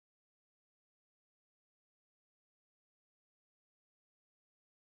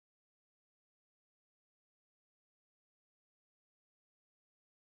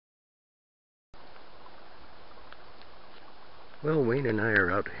Well, Wayne and I are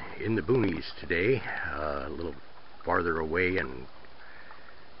out in the boonies today, a little farther away, and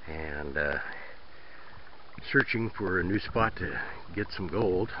searching for a new spot to get some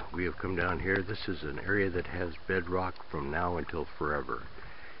gold. We have come down here. This is an area that has bedrock from now until forever.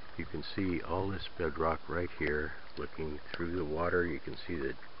 You can see all this bedrock right here. Looking through the water, you can see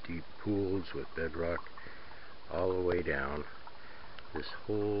the deep pools with bedrock all the way down. This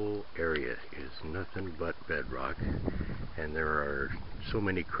whole area is nothing but bedrock, and there are so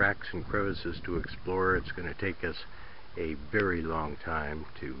many cracks and crevices to explore. It's going to take us a very long time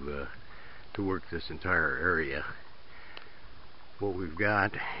to work this entire area. What we've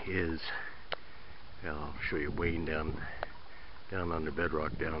got is, I'll show you Wayne down on the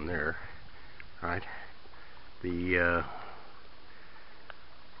bedrock down there. Right, the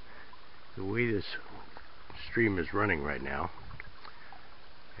way this stream is running right now,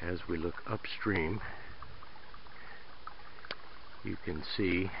 as we look upstream, you can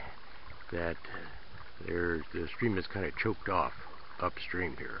see that the stream is kind of choked off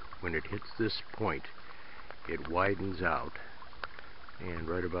upstream here. When it hits this point, it widens out, and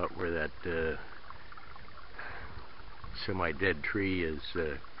right about where that semi-dead tree is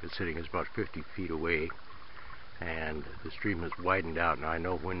sitting is about 50 feet away, and the stream has widened out. Now I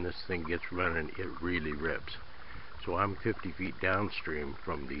know when this thing gets running, it really rips. So I'm 50 feet downstream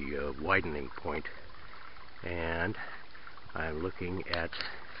from the widening point, and I'm looking at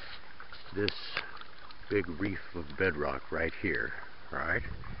this big reef of bedrock right here. Right,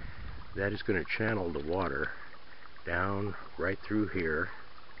 that is going to channel the water down right through here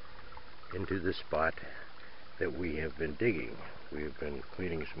into the spot that we have been digging. We have been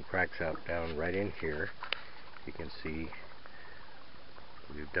cleaning some cracks out down right in here. You can see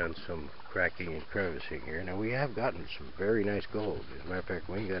we've done some cracking and crevicing here. Now we have gotten some very nice gold. As a matter of fact,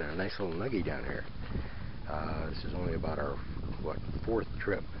 we got a nice little nugget down here. This is only about our fourth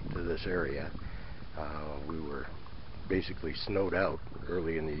trip to this area. We were basically snowed out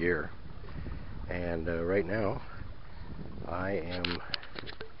early in the year, and right now I am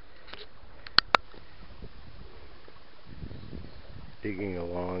digging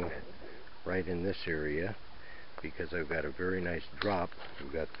along right in this area because I've got a very nice drop.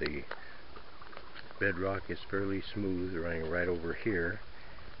 We've got the bedrock is fairly smooth, running right over here,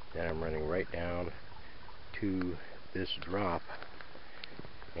 and I'm running right down to this drop,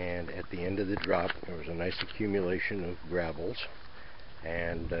 and at the end of the drop there was a nice accumulation of gravels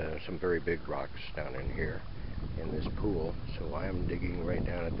and some very big rocks down in here in this pool. So I'm digging right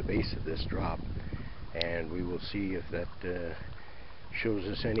down at the base of this drop, and we will see if that shows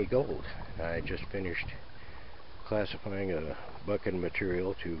us any gold. I just finished classifying a bucket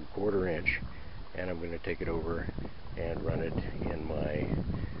material to 1/4 inch, and I'm going to take it over and run it in my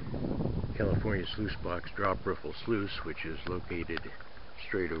California sluice box drop riffle sluice, which is located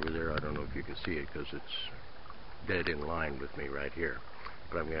straight over there. I don't know if you can see it because it's dead in line with me right here,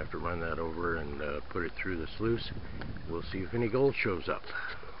 but I'm going to have to run that over and put it through the sluice. We'll see if any gold shows up.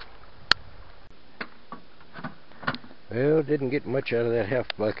 Well, didn't get much out of that half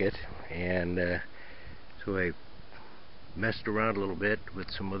bucket, and so I messed around a little bit with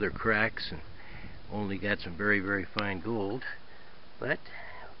some other cracks and only got some very, very fine gold. But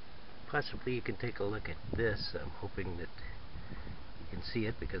possibly you can take a look at this. I'm hoping that you can see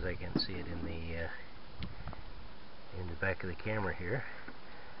it, because I can see it in the back of the camera here.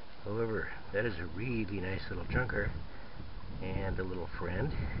 However, that is a really nice little chunker and a little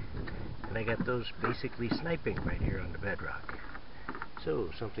friend, and I got those basically sniping right here on the bedrock.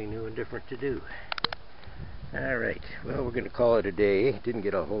 So something new and different to do. Alright, well, we're going to call it a day. Didn't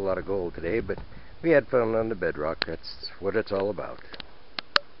get a whole lot of gold today, but we had fun on the bedrock. That's what it's all about.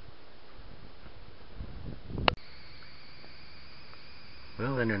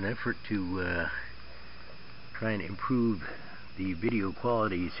 Well, in an effort to try and improve the video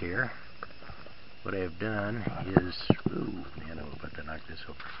qualities here, what I've done is, ooh, man, I'm about to knock this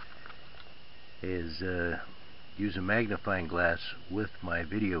over, is use a magnifying glass with my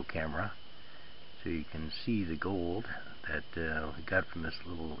video camera so you can see the gold that we got from this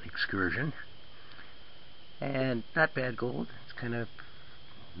little excursion. And not bad gold. It's kind of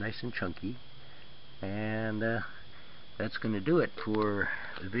nice and chunky, and that's going to do it for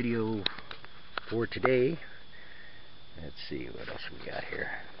the video for today. Let's see what else we got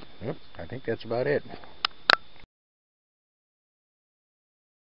here. Yep, I think that's about it.